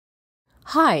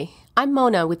Hi, I'm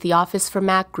Mona with the Office for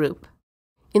Mac group.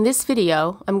 In this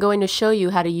video, I'm going to show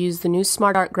you how to use the new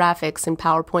SmartArt graphics in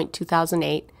PowerPoint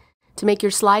 2008 to make your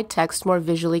slide text more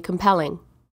visually compelling.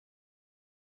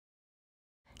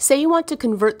 Say you want to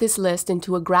convert this list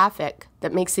into a graphic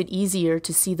that makes it easier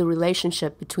to see the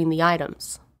relationship between the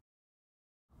items.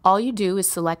 All you do is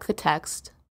select the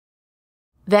text.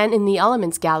 Then in the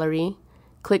Elements gallery,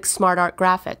 click SmartArt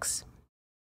Graphics.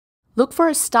 Look for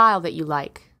a style that you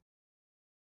like.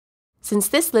 Since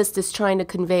this list is trying to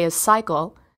convey a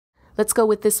cycle, let's go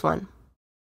with this one.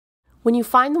 When you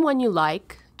find the one you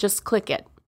like, just click it.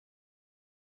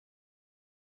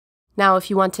 Now, if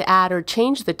you want to add or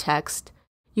change the text,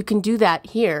 you can do that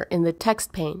here in the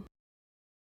text pane.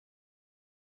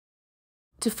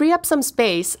 To free up some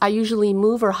space, I usually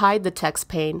move or hide the text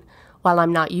pane while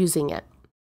I'm not using it.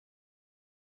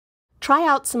 Try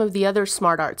out some of the other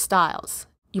SmartArt styles.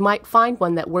 You might find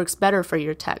one that works better for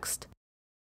your text.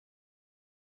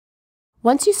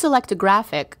 Once you select a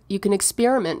graphic, you can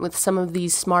experiment with some of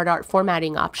these SmartArt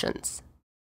formatting options.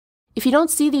 If you don't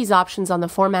see these options on the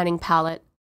formatting palette,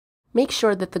 make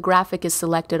sure that the graphic is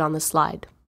selected on the slide.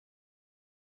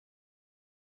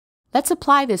 Let's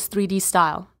apply this 3D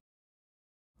style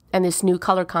and this new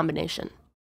color combination.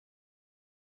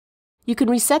 You can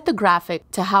reset the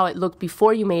graphic to how it looked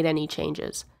before you made any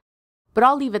changes, but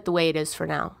I'll leave it the way it is for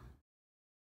now.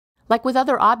 Like with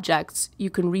other objects, you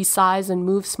can resize and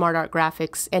move SmartArt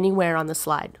graphics anywhere on the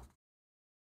slide.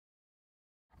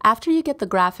 After you get the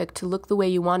graphic to look the way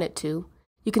you want it to,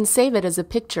 you can save it as a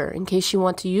picture in case you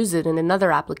want to use it in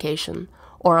another application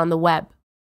or on the web.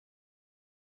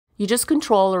 You just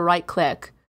Control or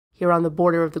right-click here on the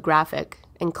border of the graphic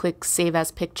and click Save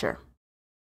as Picture.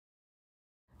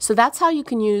 So that's how you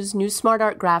can use new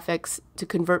SmartArt graphics to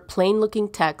convert plain-looking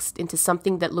text into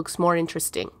something that looks more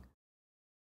interesting.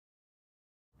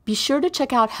 Be sure to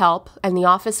check out Help and the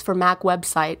Office for Mac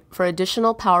website for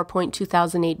additional PowerPoint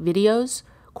 2008 videos,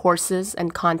 courses,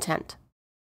 and content.